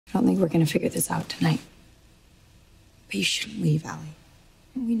I don't think we're gonna figure this out tonight. But you shouldn't leave, Allie.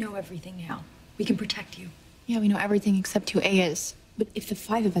 We know everything now. We can protect you. Yeah, we know everything except who A is. But if the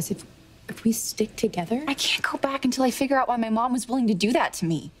five of us, if we stick together, I can't go back until I figure out why my mom was willing to do that to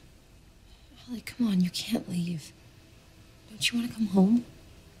me. Allie, come on, you can't leave. Don't you want to come home?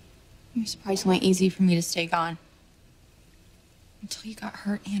 You're surprisingly easy for me to stay gone. Until you got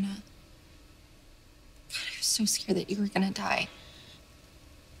hurt, Anna. God, I was so scared that you were gonna die.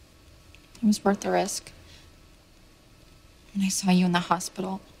 It was worth the risk. When I saw you in the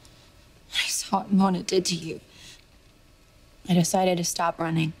hospital, I saw what Mona did to you. I decided to stop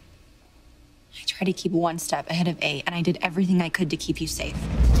running. I tried to keep one step ahead of A, and I did everything I could to keep you safe.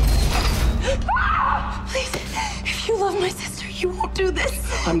 Please, if you love my sister, you won't do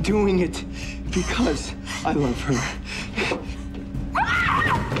this. I'm doing it because I love her.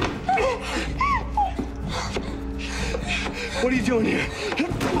 What are you doing here?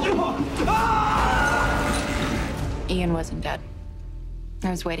 Ian wasn't dead. I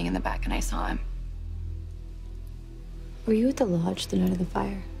was waiting in the back and I saw him. Were you at the lodge the night of the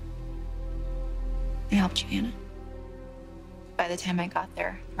fire? I helped you, Anna. By the time I got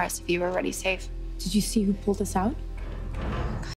there, the rest of you were already safe. Did you see who pulled us out?